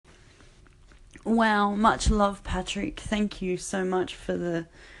Wow, much love, Patrick. Thank you so much for the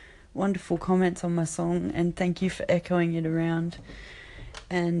wonderful comments on my song, and thank you for echoing it around.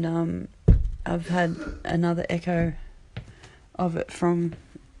 And I've had another echo of it from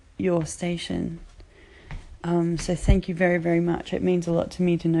your station. So thank you very, very much. It means a lot to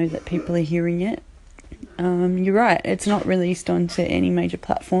me to know that people are hearing it. You're right, it's not released onto any major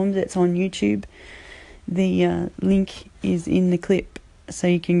platforms. It's on YouTube. The link is in the clip, so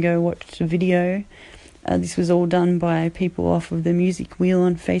you can go watch the video. This was all done by people off of the Music Wheel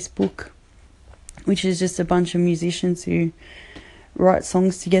on Facebook, which is just a bunch of musicians who write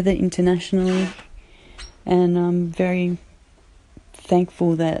songs together internationally. And I'm very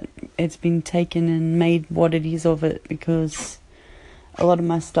thankful that it's been taken and made what it is of it, because a lot of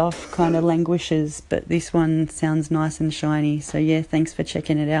my stuff kind of languishes, but this one sounds nice and shiny. So yeah, thanks for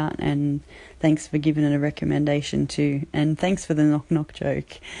checking it out, and thanks for giving it a recommendation too, and thanks for the knock knock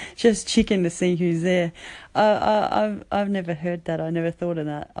joke. Just checking to see who's there. I've never heard that. I never thought of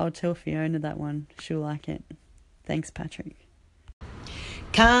that. I'll tell Fiona that one. She'll like it. Thanks, Patrick.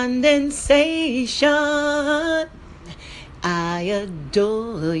 Condensation, I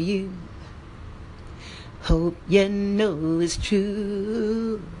adore you. Hope you know it's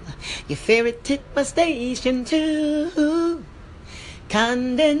true. Your favorite tip my station too.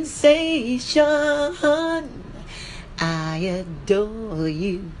 Condensation, I adore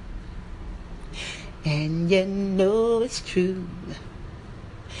you. And you know it's true.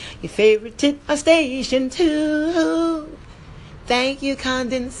 Your favorite tip my station too. Thank you,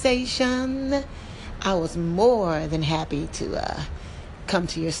 Condensation. I was more than happy to come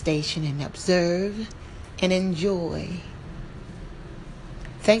to your station and observe and enjoy.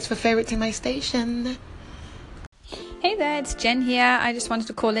 Thanks for favoriting my station. Hey there, it's Jen here. I just wanted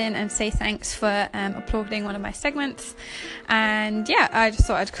to call in and say thanks for applauding one of my segments. And yeah, I just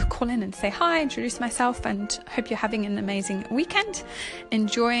thought I'd call in and say hi, introduce myself, and hope you're having an amazing weekend,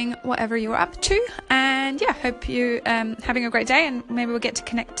 enjoying whatever you're up to. And yeah, hope you're having a great day, and maybe we'll get to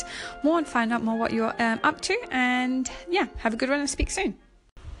connect more and find out more what you're up to. And yeah, have a good one and speak soon.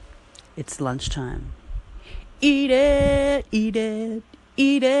 It's lunchtime. Eat it, eat it,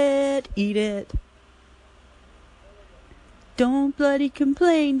 eat it, eat it. Don't bloody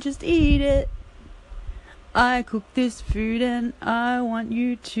complain, just eat it. I cooked this food and I want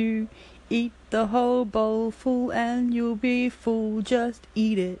you to eat the whole bowl full, and you'll be full. Just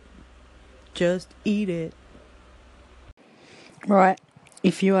eat it. Just eat it. Right,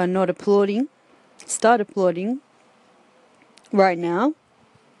 if you are not applauding, start applauding right now.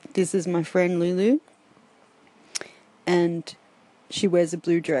 This is my friend Lulu, and she wears a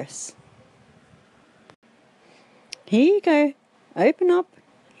blue dress. Here you go. Open up.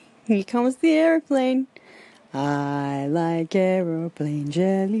 Here comes the aeroplane. I like aeroplane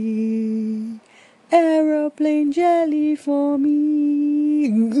jelly. Aeroplane jelly for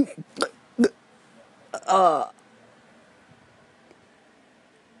me. I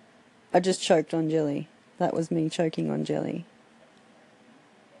just choked on jelly. That was me choking on jelly.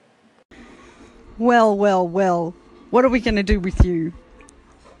 Well, well, well. What are we going to do with you?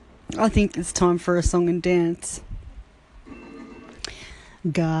 I think it's time for a song and dance.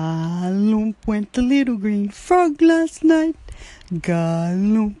 Galump went the little green frog last night.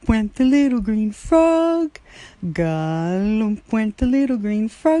 Galump went the little green frog. Galump went the little green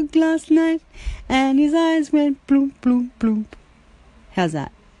frog last night, and his eyes went bloop, bloop, bloop. How's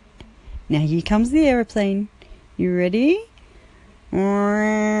that? Now here comes the aeroplane. You ready?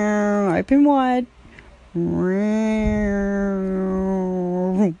 Open wide.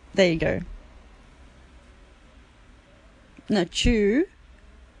 There you go. Now chew.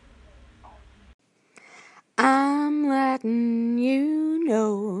 I'm letting you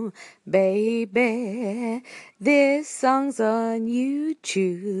know, baby, this song's on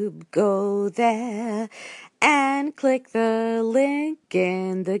YouTube. Go there and click the link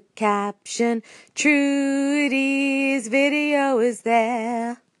in the caption. Trudy's video is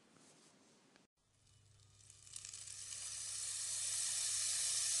there.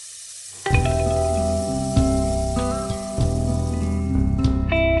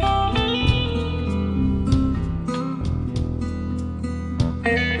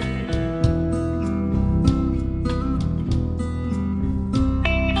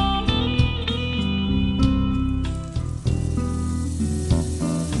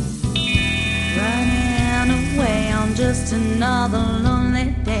 Just another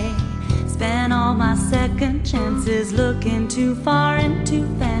lonely day. Spent all my second chances looking too far into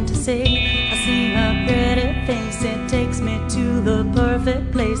fantasy. I see her pretty face, it takes me to the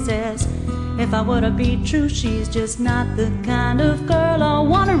perfect places. If I were to be true, she's just not the kind of girl I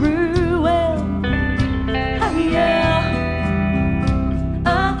wanna rule. Well,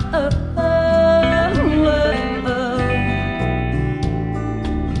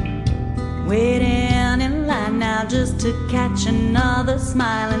 to catch another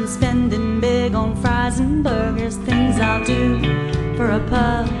smile and spending big on fries and burgers. Things I'll do for a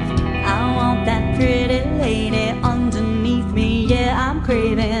puff. I want that pretty lady underneath me, yeah, I'm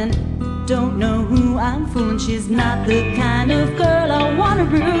craving. Don't know who I'm fooling, she's not the kind of girl I wanna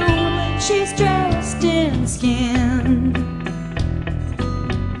ruin. She's dressed in skin.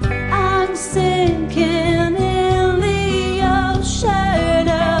 I'm sinking in the ocean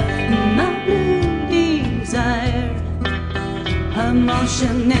of my blue desire.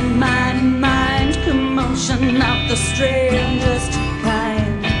 Emotion in my mind, commotion of the strangest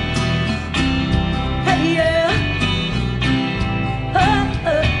kind. Hey, yeah. Oh,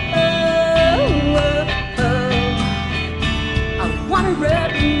 oh, oh, oh, oh. I wanna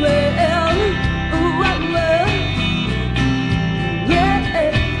run well. Oh, oh, oh. Yeah,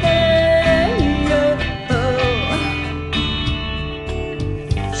 oh.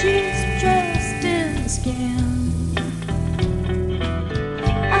 She's dressed in skin.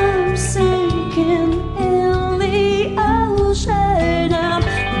 I'm sinking in the ocean of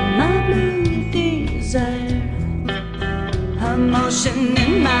my blue desire. Emotion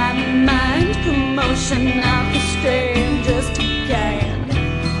in my mind, commotion of the strangest kind.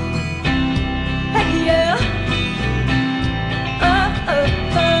 Hey, yeah. Oh,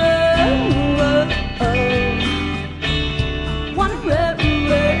 oh, oh, oh, oh. Wanna run,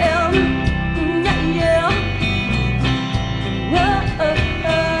 yeah, yeah. Oh, oh,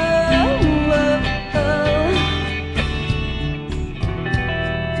 oh, oh, oh.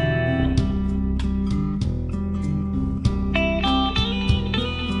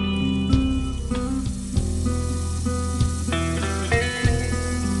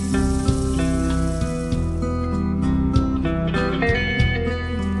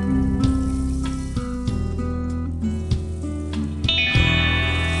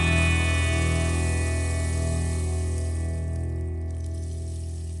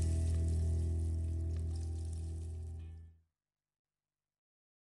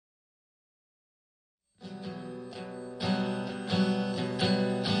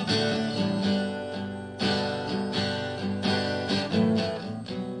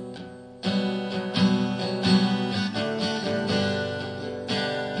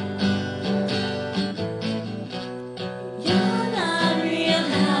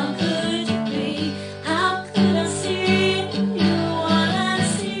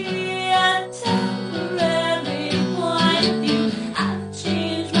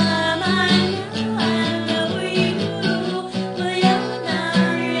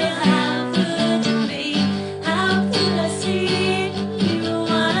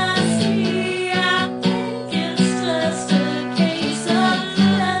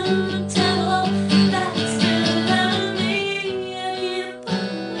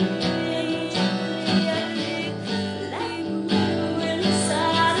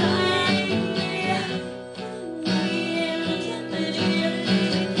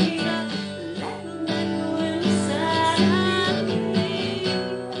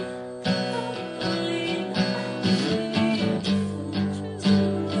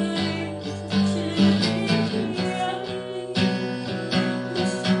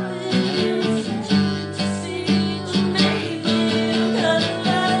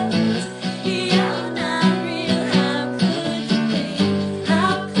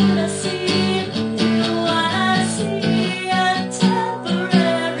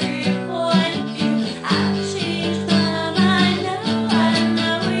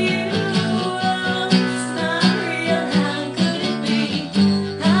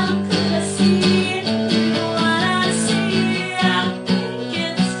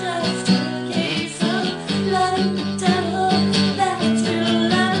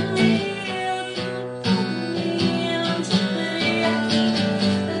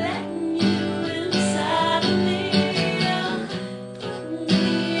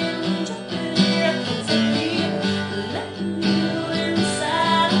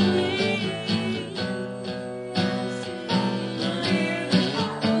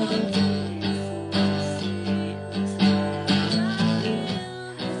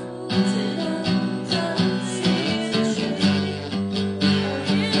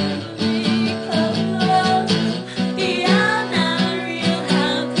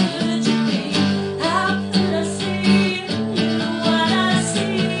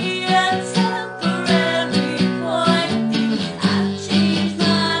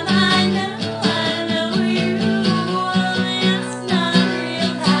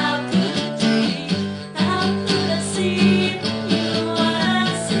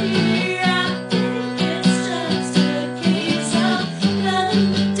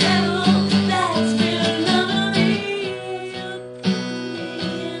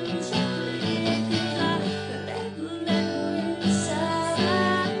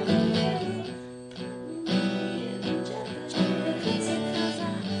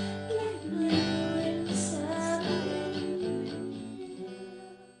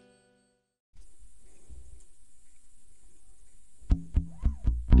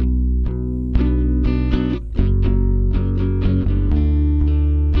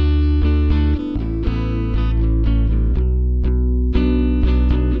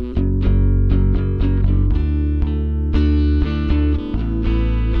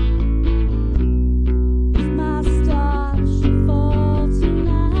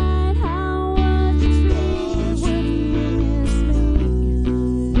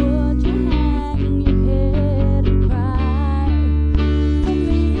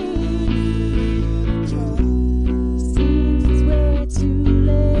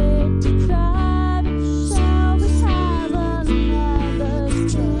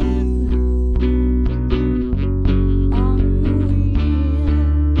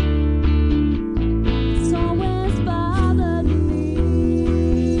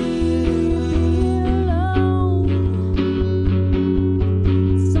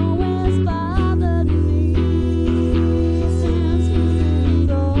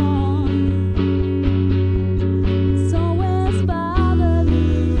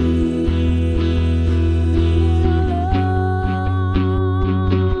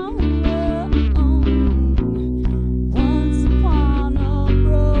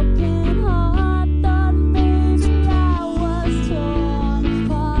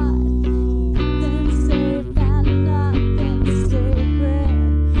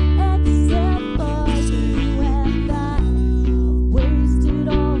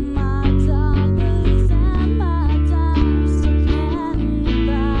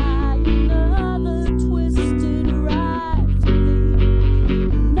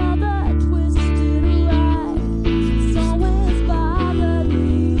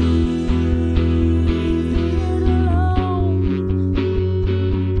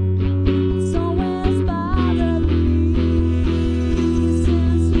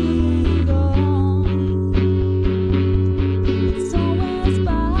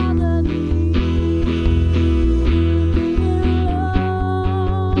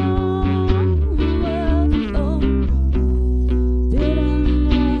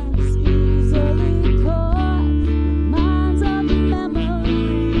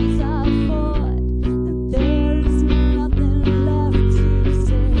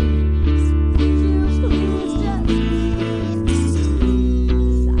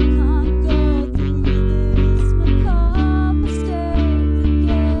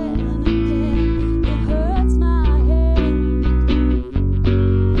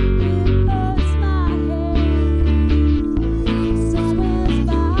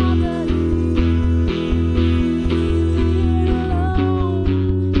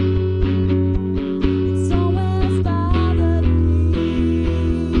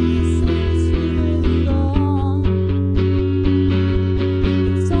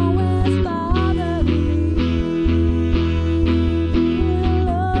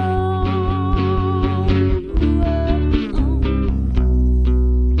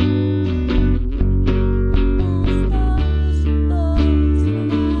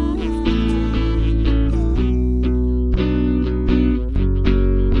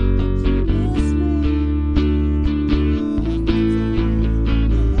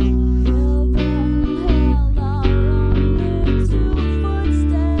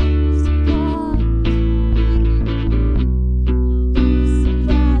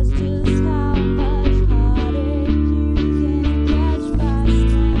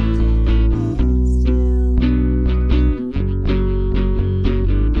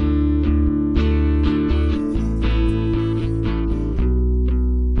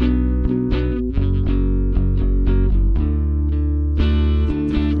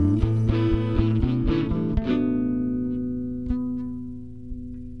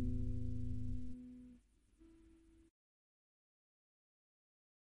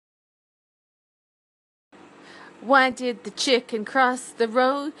 Why did the chicken cross the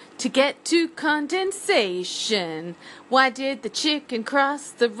road to get to condensation? Why did the chicken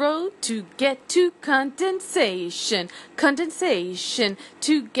cross the road to get to condensation? Condensation,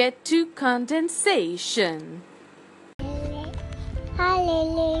 to get to condensation. Hi,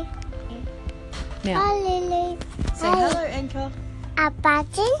 Lily. Now, Hi, Lily. say hello, Anchor.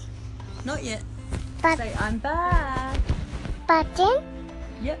 Button. Not yet. But Say I'm back. button.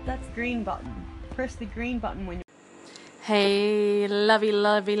 Yep, that's green button. Press the green button when Hey, lovey,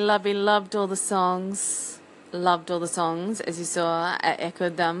 loved all the songs. Loved all the songs, as you saw. I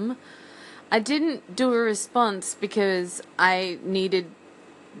echoed them. I didn't do a response because I needed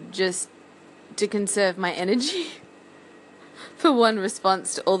just to conserve my energy for one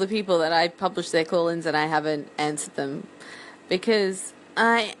response to all the people that I published their call-ins and I haven't answered them. Because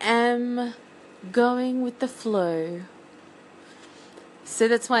I am going with the flow. So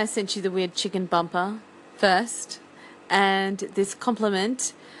that's why I sent you the weird chicken bumper first. And this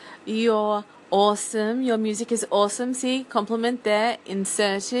compliment. You're awesome. Your music is awesome. See, compliment there.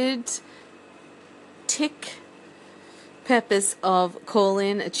 Inserted. Tick. Purpose of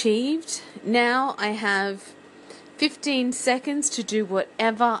call-in achieved. Now I have 15 seconds to do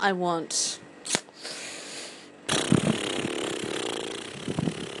whatever I want.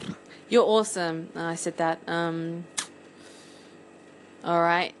 You're awesome. Oh, I said that.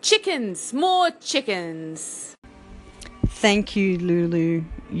 Alright. Chickens! More chickens! Thank you, Lulu.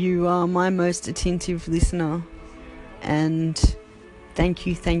 You are my most attentive listener. And thank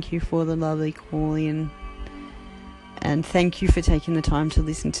you for the lovely call-in. And thank you for taking the time to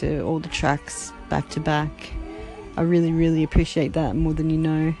listen to all the tracks back to back. I really, really appreciate that more than you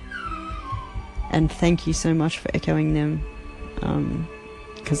know. And thank you so much for echoing them.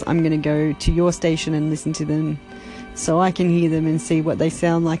 Because I'm going to go to your station and listen to them so I can hear them and see what they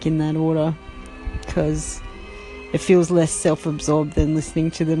sound like in that order. Because it feels less self-absorbed than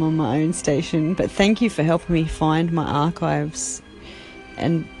listening to them on my own station. But thank you for helping me find my archives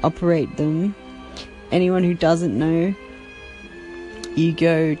and operate them. Anyone who doesn't know, you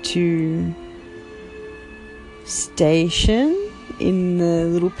go to station in the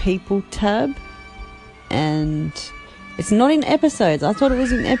little people tab, and it's not in episodes. I thought it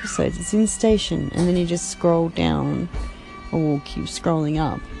was in episodes. It's in station, and then you just scroll down, or keep scrolling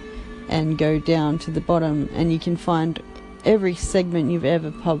up and go down to the bottom, and you can find every segment you've ever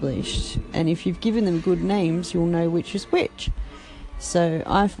published. And if you've given them good names, you'll know which is which. So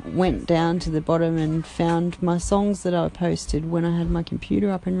I went down to the bottom and found my songs that I posted when I had my computer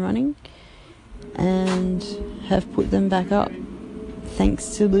up and running, and have put them back up.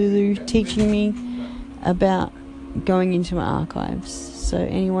 Thanks to Lulu teaching me about going into my archives. So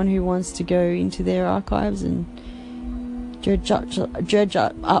anyone who wants to go into their archives and dredge up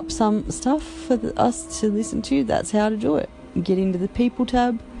some stuff for us to listen to, that's how to do it. Get into the people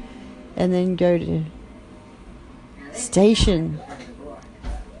tab and then go to station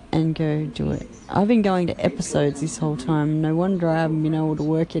and go do it. I've been going to episodes this whole time. No wonder I haven't been able to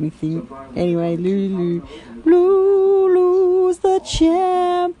work anything. Anyway, Lulu's the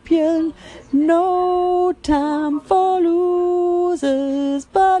champion. No time for losers,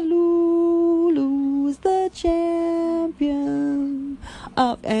 but Lulu's the champion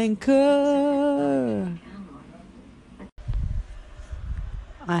of Anchor.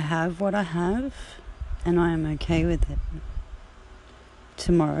 I have what I have, and I am okay with it.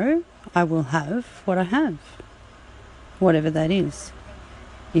 Tomorrow, I will have what I have, whatever that is.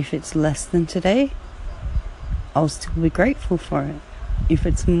 If it's less than today, I'll still be grateful for it. If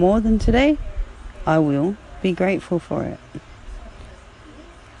it's more than today, I will be grateful for it.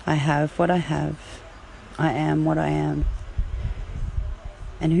 I have what I have. I am what I am.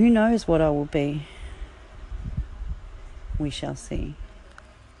 And who knows what I will be? We shall see.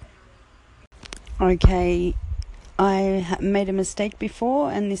 Okay, I made a mistake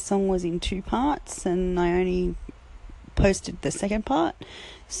before, and this song was in 2 parts, and I only posted the second part.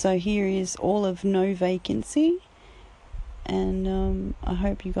 So here is all of No Vacancy, and I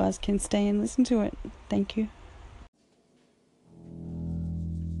hope you guys can stay and listen to it. Thank you.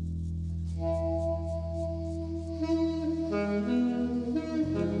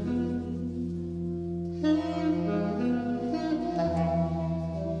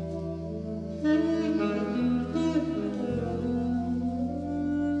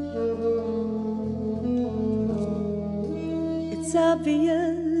 It's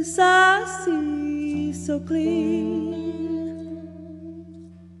obvious, I see so clear,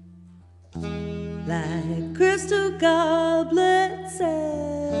 like crystal goblets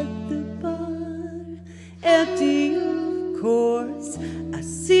at the bar, empty of course. I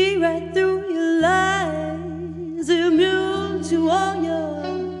see right through your lies,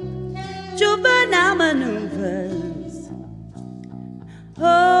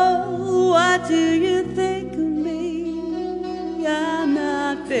 What do you think of me? I'm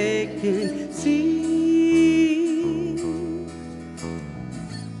not vacancy.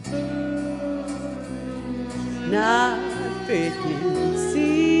 Not vacancy.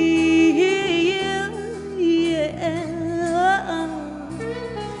 Yeah.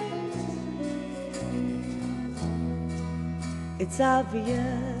 It's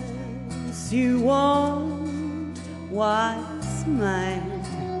obvious you want what's mine.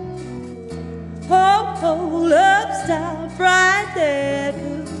 Hold up, stop right there,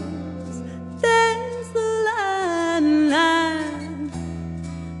 'cause there's the line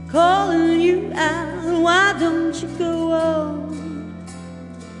calling you out. Why don't you go on?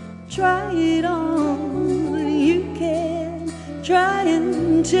 Try it on. You can try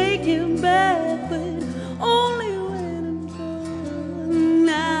and take it back, but only when I'm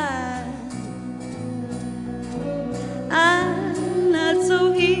done. I'm not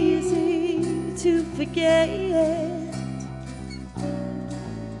so easy to forget.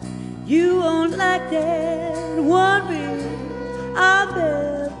 You won't like that one bit, I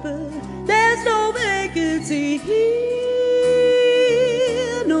bet, but there's no vacancy here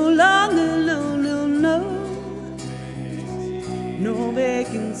no longer, no, no, no. No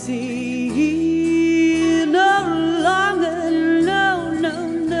vacancy here no longer, no, no,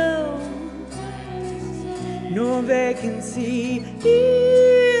 no. No vacancy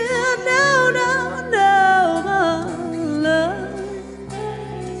here, no, no, no, no.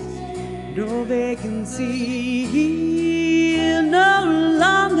 No vacancy here no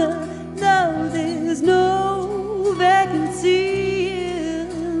longer, no, there's no vacancy here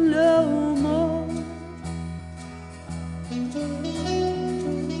no more.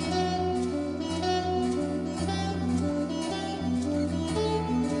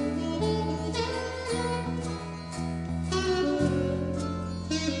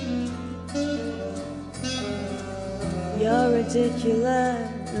 You're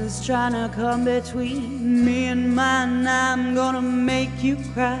ridiculous, trying to come between me and mine. I'm gonna make you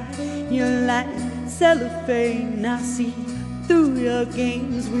cry. You're like cellophane, I see through your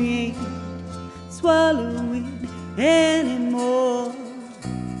games. We ain't swallowing anymore.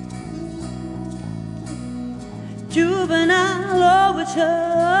 Juvenile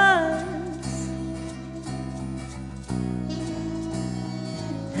overtures.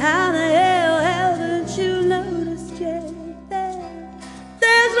 How the hell haven't you noticed yet that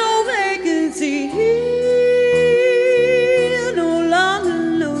there's no vacancy here no longer,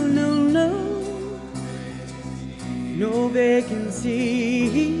 no, no, no. No vacancy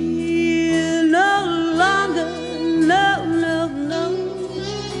here no longer, no, no, no.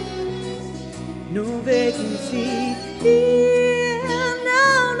 No vacancy here, no,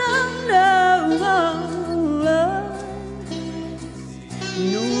 no, no.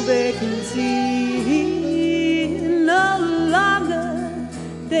 No vacancy here no longer.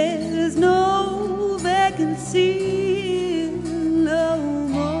 There's no vacancy no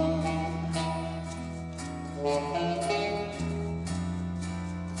more.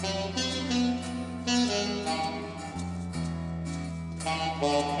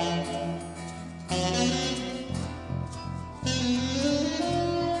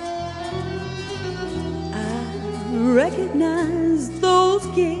 I recognize those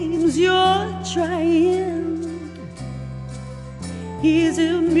games you're trying. He's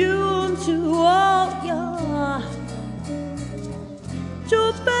immune to all your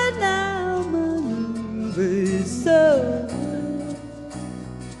juvenile maneuvers, so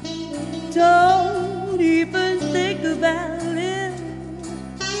don't even think about it.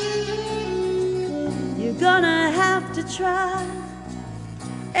 You're gonna have to try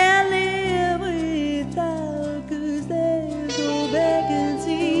and live without, 'cause there's no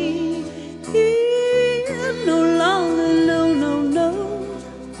vacancy here no longer, no, no, no.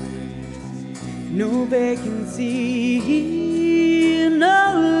 No vacancy here no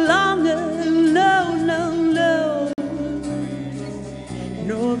longer, no, no, no.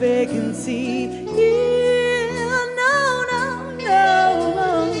 No vacancy here no, no, no,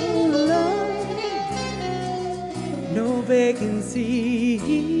 no. No vacancy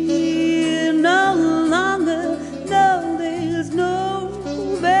here no longer, no, there's no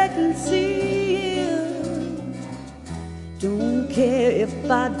vacancy here. Don't care if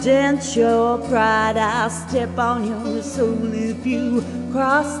I dent your pride, I'll step on your soul if you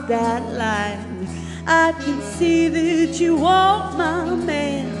cross that line. I can see that you want my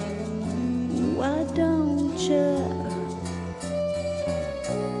man. Why don't you?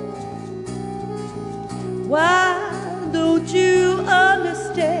 Why don't you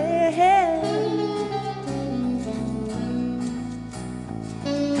understand?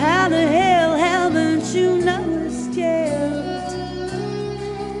 How the hell Haven't you noticed yet?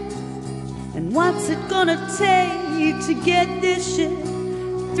 And what's it gonna take to get this shit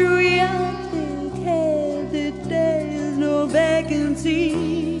through your thick head? That there's no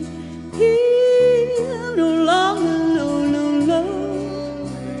vacancy here no longer, no, no, no.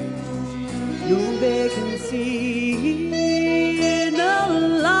 No vacancy here no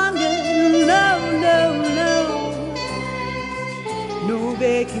longer, no, no, no. No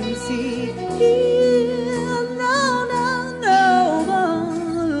vacancy here.